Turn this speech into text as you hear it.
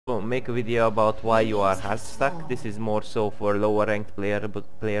make a video about why you are Hardstuck. This is more so for lower ranked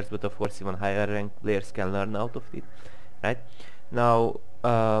players, but of course even higher ranked players can learn out of it, right? Now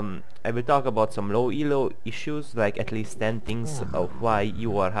I will talk about some low elo issues, like at least 10 things of why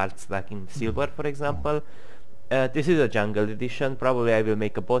you are Hardstuck in silver, for example. This is a jungle edition. Probably I will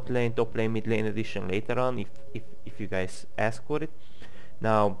make a bot lane, top lane, mid lane edition later on if you guys ask for it.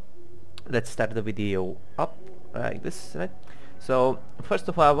 Now let's start the video up like this, right? So first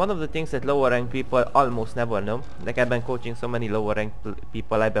of all, one of the things that lower ranked people almost never know, like I've been coaching so many lower ranked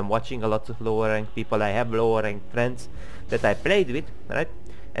people, I've been watching a lot of lower ranked people, I have lower ranked friends that I played with, right?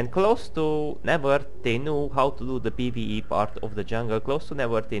 And close to never they knew how to do the PvE part of the jungle. Close to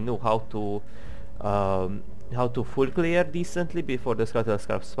never they knew how to full clear decently before the Scuttle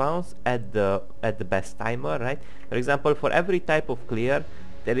Scarf spawns at the best timer, right? For example, for every type of clear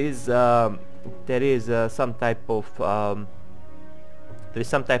there is some type of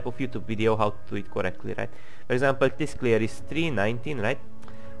YouTube video how to do it correctly, right? For example, this clear is 319, right?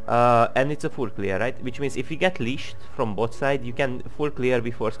 And it's a full clear, right? Which means if you get leashed from both sides, you can full clear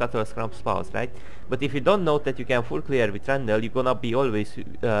before Scuttle Scrump spawns, right? But if you don't know that you can full clear with Randall, you're gonna be always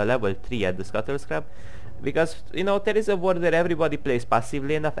level 3 at the Scuttle Scrub. Because, you know, there is a world where everybody plays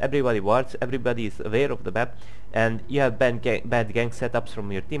passively enough, everybody wards, everybody is aware of the map, and you have bad gang setups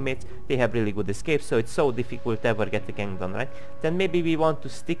from your teammates, they have really good escapes, so it's so difficult to ever get the gang done, right? Then maybe we want to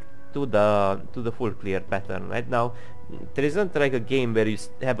stick to the full clear pattern, right? Now there isn't like a game where you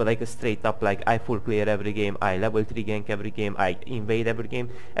have like a straight up like I full clear every game, I level 3 gank every game, I invade every game.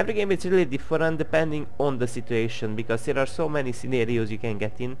 Every game is really different depending on the situation, because there are so many scenarios you can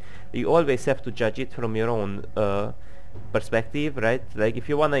get in. You always have to judge it from your own perspective, right? Like if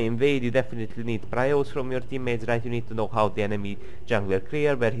you wanna invade, you definitely need prios from your teammates, right? You need to know how the enemy jungler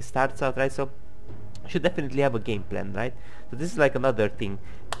clear, where he starts out, right? So you should definitely have a game plan, right? So this is like another thing.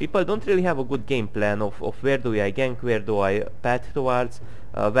 People don't really have a good game plan of where do I gank, where do I path towards.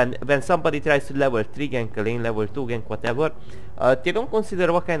 When somebody tries to level 3 gank a lane, level 2 gank, whatever, they don't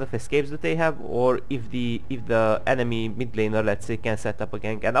consider what kind of escapes do they have, or if the enemy mid laner, let's say, can set up a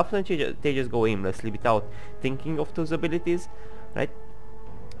gank, and often they just go aimlessly without thinking of those abilities, right?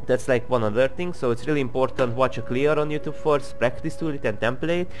 That's like one other thing. So it's really important, watch a clear on YouTube first, practice to it and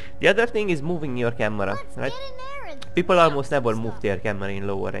template. The other thing is moving your camera, right? People almost never move their camera in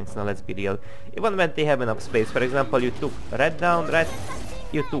lower ranks, now let's be real. Even when they have enough space. For example, you took red down, right?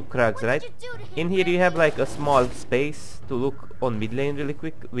 You took Krugs, right? In here you have like a small space to look on mid lane really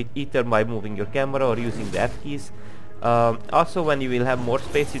quick, with either by moving your camera or using the F keys. Also, when you will have more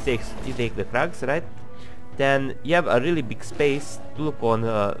space, you take the Krugs, right? Then you have a really big space to look on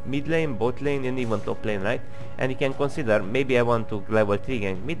mid lane, bot lane, and even top lane, right? And you can consider, maybe I want to level 3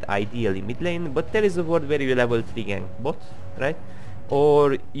 gank mid, ideally mid lane, but there is a world where you level 3 gank bot, right?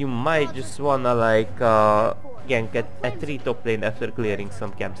 Or you might just wanna like gank at 3 top lane after clearing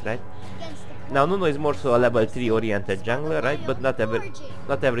some camps, right? Now Nuno is more so a level 3 oriented jungler, right? But not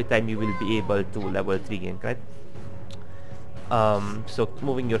every time you will be able to level 3 gank, right? So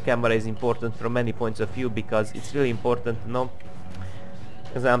moving your camera is important from many points of view, because it's really important to know.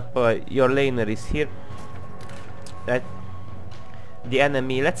 For example, your laner is here, right? The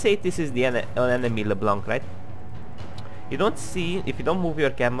enemy, let's say this is the enemy LeBlanc, right? You don't see, if you don't move your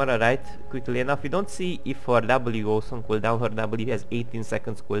camera right quickly enough, you don't see if her W goes on cooldown. Her W has 18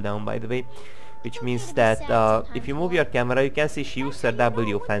 seconds cooldown, by the way, which means that if you move your camera, you can see she used her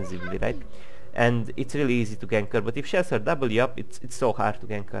W offensively, right? And it's really easy to gank her, but if she has her W up, it's so hard to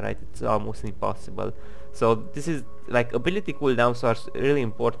gank her, right? It's almost impossible. So this is like ability cooldowns are really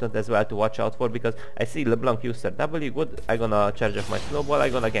important as well to watch out for, because I see LeBlanc use her W, good, I'm gonna charge up my snowball,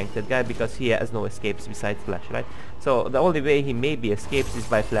 I'm gonna gank that guy because he has no escapes besides flash, right? So the only way he maybe escapes is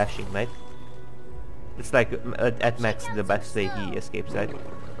by flashing, right? It's like at max the best way he escapes, right?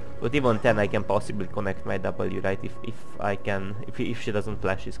 But even then I can possibly connect my W, right? If she doesn't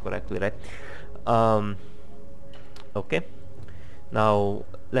flash this correctly, right? Okay. Now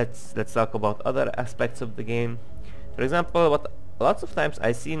let's talk about other aspects of the game. For example, what lots of times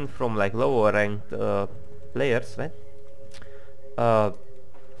I've seen from like lower ranked players, right?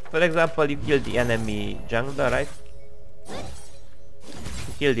 For example, you kill the enemy jungler, right?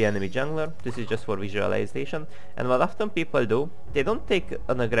 Kill the enemy jungler. This is just for visualization. And what often people do, they don't take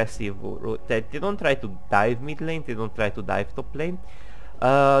an aggressive route. They don't try to dive mid lane, they don't try to dive top lane.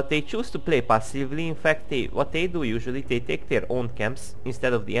 They choose to play passively. In fact, what they do usually, they take their own camps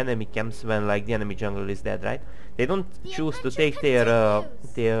instead of the enemy camps when like the enemy jungle is dead, right? They don't choose to take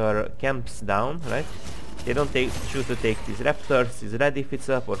their camps down, right? They don't choose to take these raptors, these Redifits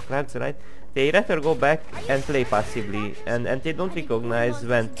up or frags, right? They rather go back and play passively, and they don't recognize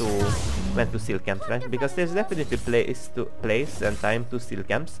when to steal camps, right? Because there's definitely place and time to steal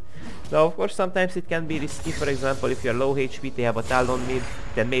camps. Now of course sometimes it can be risky. For example, if you're low HP, they have a Talon mid,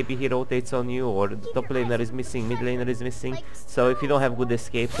 then maybe he rotates on you, or the top laner is missing, mid laner is missing. So if you don't have good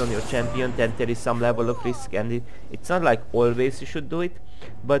escapes on your champion, then there is some level of risk, and it's not like always you should do it,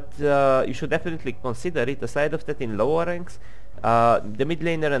 but you should definitely consider it. Aside of that, in lower ranks, the mid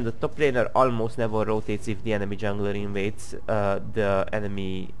laner and the top laner almost never rotates if the enemy jungler invades the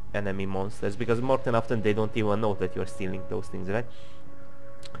enemy monsters, because more than often they don't even know that you're stealing those things, right?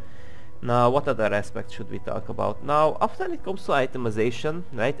 Now, what other aspects should we talk about? Now, often it comes to itemization,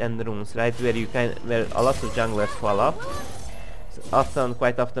 right, and runes, right, where a lot of junglers fall off. So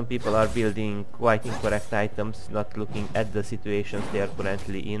quite often people are building quite incorrect items, not looking at the situations they are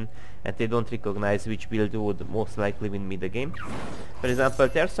currently in, and they don't recognize which build would most likely win me the game. For example,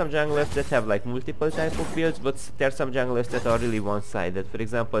 there are some junglers that have like multiple type of builds, but there are some junglers that are really one-sided. For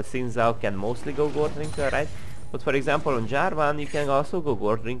example, Xin Zhao can mostly go Gold Drinker, right? But for example, on Jarvan you can also go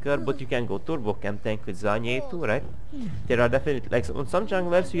Gold Drinker, but you can go Turbo Camp Tank with Zanye too, right? There are definitely, like, on some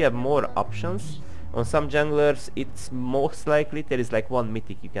junglers you have more options. On some junglers it's most likely there is like one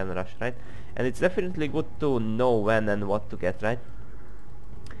mythic you can rush, right? And it's definitely good to know when and what to get, right?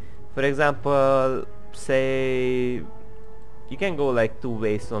 For example, say you can go like two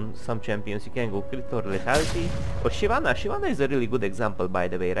ways on some champions. You can go crit or lethality, or Shyvana. Shyvana is a really good example, by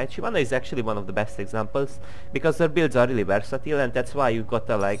the way, right? Shyvana is actually one of the best examples because her builds are really versatile, and that's why you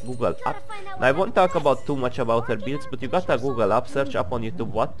gotta like Google up. Now I won't talk about too much about her builds, but you gotta Google up, search up on YouTube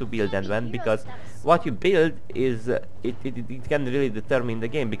what to build and when, because what you build is it can really determine the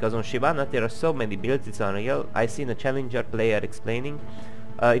game. Because on Shyvana there are so many builds, it's unreal. I seen a challenger player explaining.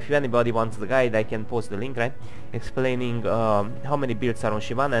 If anybody wants the guide, I can post the link, right? Explaining how many builds are on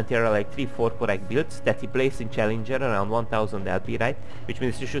Shyvana, and there are like 3-4 correct builds that he plays in Challenger around 1000 LP, right? Which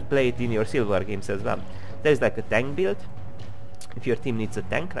means you should play it in your silver games as well. There's like a tank build, if your team needs a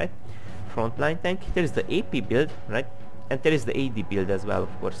tank, right? Frontline tank. There is the AP build, right? And there is the AD build as well,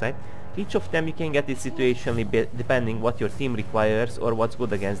 of course, right? Each of them you can get it situationally depending what your team requires or what's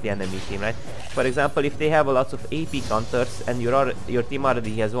good against the enemy team, right? For example, if they have a lot of AP counters and your team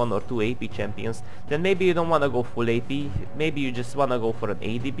already has 1 or 2 AP champions, then maybe you don't want to go full AP, maybe you just want to go for an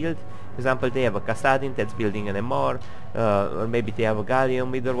AD build. For example, they have a Kassadin that's building an MR, or maybe they have a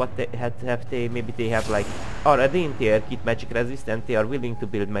Galleon mid, or what maybe they have like already in their kit magic resist and they are willing to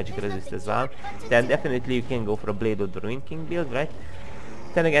build magic resist as well. Then definitely you can go for a Blade of the Ruin King build, right?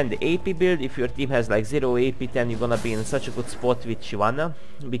 Then again, the AP build, if your team has like 0 AP, then you're gonna be in such a good spot with Shyvana,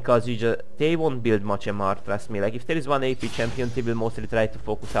 because they won't build much MR, trust me. Like if there is one AP champion, they will mostly try to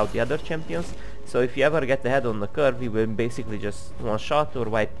focus out the other champions. So if you ever get ahead on the curve, you will basically just one shot or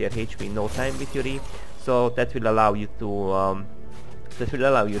wipe their HP in no time with your E. So that will allow you to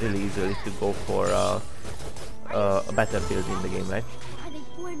really easily to go for a better build in the game, right?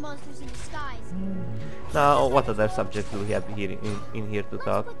 Monsters in disguise. Now, what other subjects do we have here in here to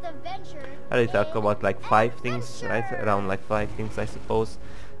talk? I will talk about like 5 things, right? Around like 5 things, I suppose.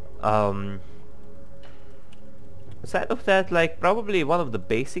 Aside of that, like probably one of the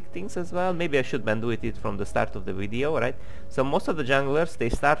basic things as well, maybe I should do it from the start of the video, right? So most of the junglers, they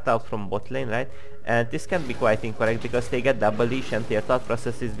start out from bot lane, right? And this can be quite incorrect because they get double leash, and their thought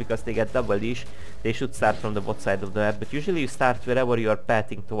process is because they get double leash, they should start from the bot side of the map. But usually you start wherever you are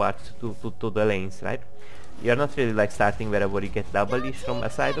pathing towards to the lanes, right? You're not really like starting wherever you get double leash from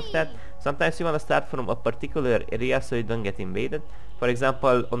aside of that. Sometimes you want to start from a particular area so you don't get invaded. For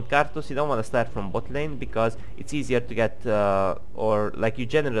example, on Karthus you don't want to start from bot lane because it's easier to get, or like you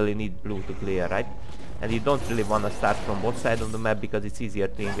generally need blue to clear, right? And you don't really want to start from both sides of the map because it's easier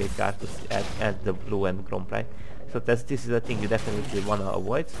to invade Karthus at the blue and Gromp, right? So this is a thing you definitely want to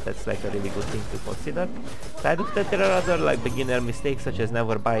avoid. That's like a really good thing to consider. Side of that, there are other like beginner mistakes such as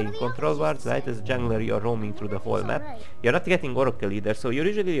never buying control wards, right? As a jungler you're roaming through the whole map. You're not getting Oracle either, so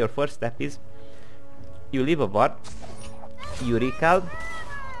usually your first step is you leave a ward, you recall,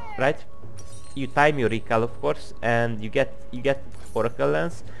 right? You time your recall, of course, and you get Oracle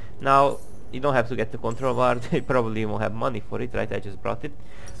lens. Now you don't have to get the control ward, you probably won't have money for it, right? I just brought it.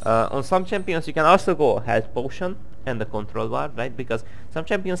 On some champions you can also go health potion and the control ward, right? Because some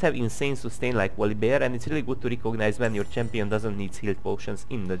champions have insane sustain like Volibear, and it's really good to recognize when your champion doesn't need health potions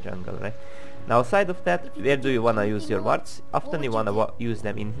in the jungle, right? Now aside of that, where do you want to use your wards? Often you want to use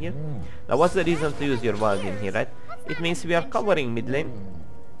them in here. Now what's the reason to use your ward in here, right? It means we are covering mid lane,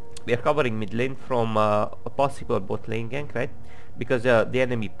 we are covering mid lane from a possible bot lane gank, right? Because the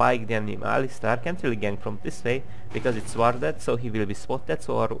enemy Pike, the enemy Alistar can't really gank from this way because it's warded, so he will be spotted,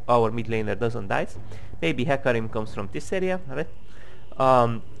 so our mid laner doesn't die. Maybe Hecarim comes from this area, right?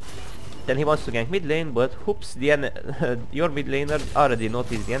 Then he wants to gank mid lane, but hoops, your mid laner already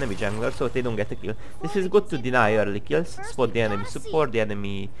noticed the enemy jungler, so they don't get a kill. This is good to deny early kills, spot the enemy support, the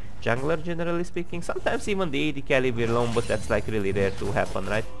enemy jungler generally speaking. Sometimes even the AD carry will alone, but that's like really rare to happen,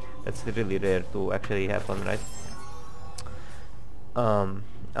 right? That's really rare to actually happen, right?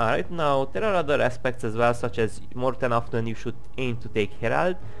 Alright, now there are other aspects as well, such as more than often you should aim to take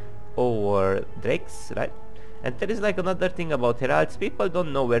Herald or Drakes, right? And there is like another thing about Heralds, people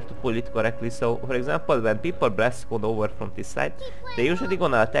don't know where to pull it correctly. So for example, when people blast code over from this side, they usually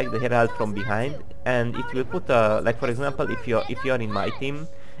gonna attack the Herald from behind, and it will put a, like for example, if you're in my team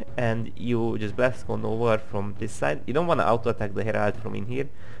and you just blast code over from this side, you don't wanna auto attack the Herald from in here,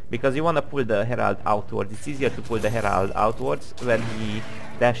 because you wanna pull the Herald outwards. It's easier to pull the Herald outwards when he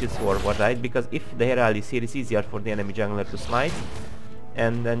dashes forward, right? Because if the Herald is here, it's easier for the enemy jungler to smite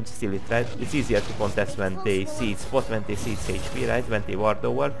and then steal it, right? It's easier to contest when they see its spot, when they see its HP, right? When they ward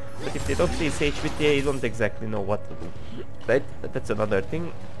over. But if they don't see its HP, they don't exactly know what to do, right? That's another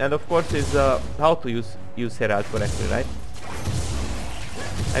thing. And of course is how to use Herald correctly, right?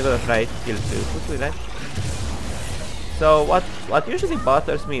 I gotta try it kill too quickly, right? So what usually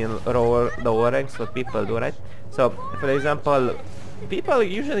bothers me in lower ranks, what people do, right? So for example, people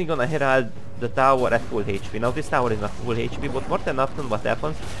usually gonna Herald the tower at full HP. Now this tower is not full HP, but more than often what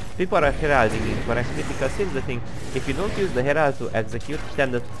happens, people are heralding incorrectly, because here's the thing, if you don't use the herald to execute,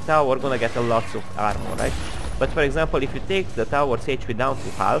 then the tower gonna get a lots of armor, right? But for example, if you take the tower's HP down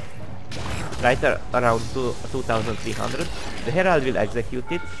to half, right around 2300, the herald will execute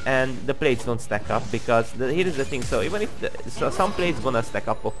it, and the plates don't stack up, because here is the thing, so even if so some plates gonna stack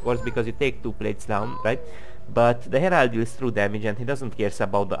up, of course, because you take 2 plates down, right? But the herald deals through damage, and he doesn't care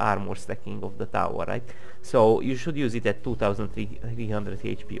about the armor stacking of the tower, right? So you should use it at 2300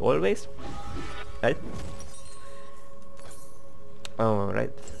 HP always, right?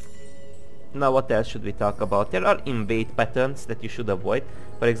 Alright. Now what else should we talk about? There are invade patterns that you should avoid.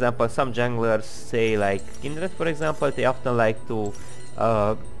 For example, some junglers say, like Kindred for example, they often like to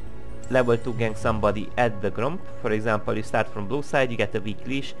level 2 gank somebody at the Grump. For example, you start from blue side, you get a weak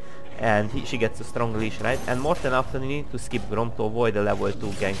leash, and she gets a strong leash, right? And more than often you need to skip Grump to avoid a level 2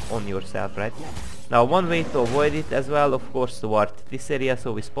 gank on yourself, right? Now one way to avoid it as well, of course, to ward this area,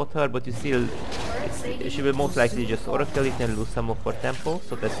 so we spot her, but you still, she will most likely just oracle it and lose some of her tempo,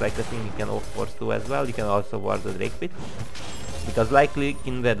 so that's like a thing you can of course do as well. You can also ward the Drake Pit, because likely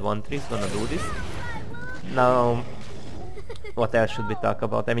Kindred 1-3 is gonna do this. Now, what else should we talk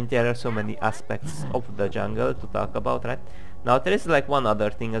about? I mean, there are so many aspects of the jungle to talk about, right? Now there is like one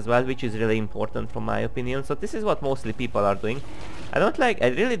other thing as well, which is really important from my opinion. So this is what mostly people are doing. I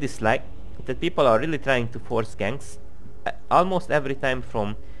really dislike that people are really trying to force ganks almost every time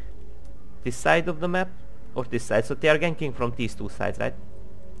from this side of the map or this side. So they are ganking from these 2 sides, right?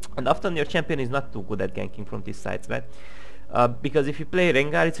 And often your champion is not too good at ganking from these sides, right? Because if you play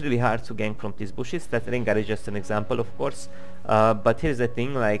Rengar, it's really hard to gank from these bushes. That Rengar is just an example, of course. But here's the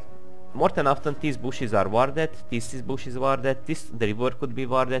thing, like, more than often these bushes are warded, this is bush is warded, the river could be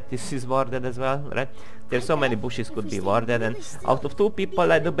warded, this is warded as well, right? There's so many bushes could be warded, and out of 2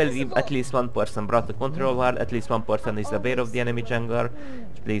 people I do believe at least 1 person brought the control ward, at least 1 person is aware of the enemy jungler,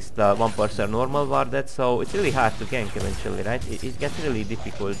 at least 1 person normal warded, so it's really hard to gank eventually, right? It gets really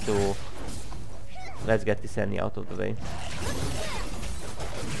difficult to... Let's get this Annie out of the way.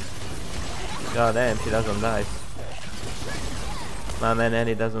 God damn, she doesn't die. My man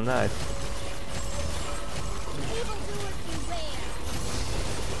Annie doesn't die.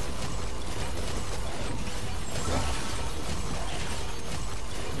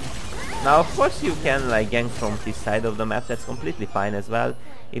 Now of course you can like gank from this side of the map, that's completely fine as well.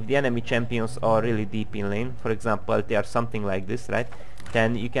 If the enemy champions are really deep in lane, for example they are something like this, right?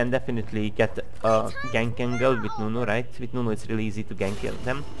 Then you can definitely get a gank angle with Nunu, right? With Nunu it's really easy to gank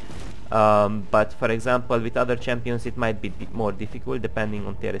them. But for example with other champions it might be more difficult depending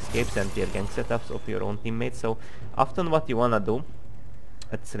on their escapes and their gank setups of your own teammates. So often what you wanna do,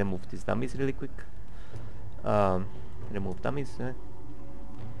 let's remove these dummies really quick. Remove dummies,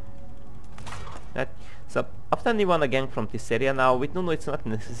 right? So often you wanna gank from this area. Now with Nunu it's not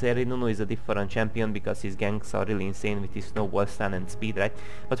necessary. Nunu is a different champion because his ganks are really insane with his snowball stun and speed, right?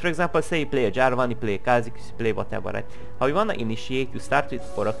 But for example, say you play a Jarvan, you play a Kha'Zix, you play whatever, right? How you wanna initiate, you start with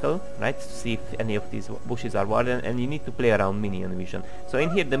Oracle, right? To see if any of these bushes are warded, and you need to play around minion vision. So in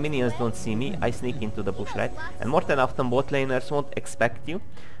here the minions don't see me, I sneak into the bush, right? And more than often bot laners won't expect you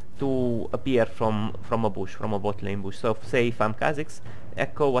to appear from a bush, from a bot lane bush. So say if I'm Kha'Zix,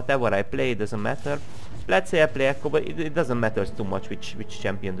 Echo, whatever I play, it doesn't matter. Let's say I play Echo, but it doesn't matter too much which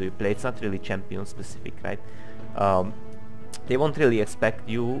champion do you play. It's not really champion specific, right? They won't really expect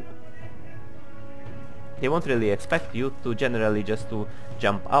you. They won't really expect you to generally just to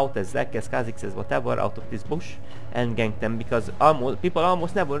jump out as Zac, as Kha'Zix, as whatever, out of this bush and gank them, because people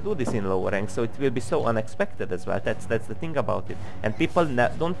almost never do this in lower ranks, so it will be so unexpected as well. That's the thing about it. And people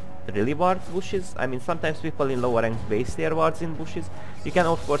don't really ward bushes. I mean, sometimes people in lower ranks base their wards in bushes. You can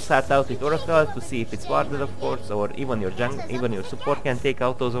of course start out with Oracle to see if it's warded, of course, or even your support can take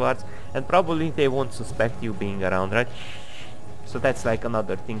out those wards, and probably they won't suspect you being around, right? So that's like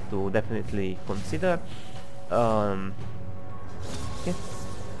another thing to definitely consider. Okay.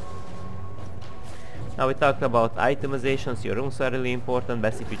 Now we talked about itemizations. Your runes are really important.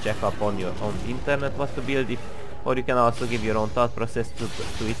 Best if you check up on your own internet what to build, or you can also give your own thought process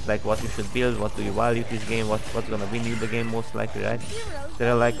to it, like what you should build, what do you value this game, what's gonna win you the game most likely, right? There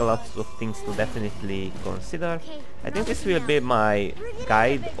are like a lot of things to definitely consider. I think this will be my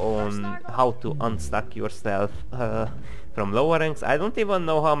guide on how to unstuck yourself from lower ranks. I don't even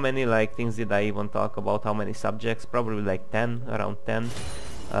know how many like things did I even talk about, how many subjects, probably like 10, around 10.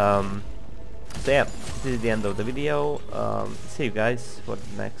 So yeah, this is the end of the video. See you guys for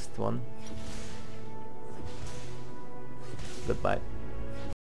the next one. Goodbye.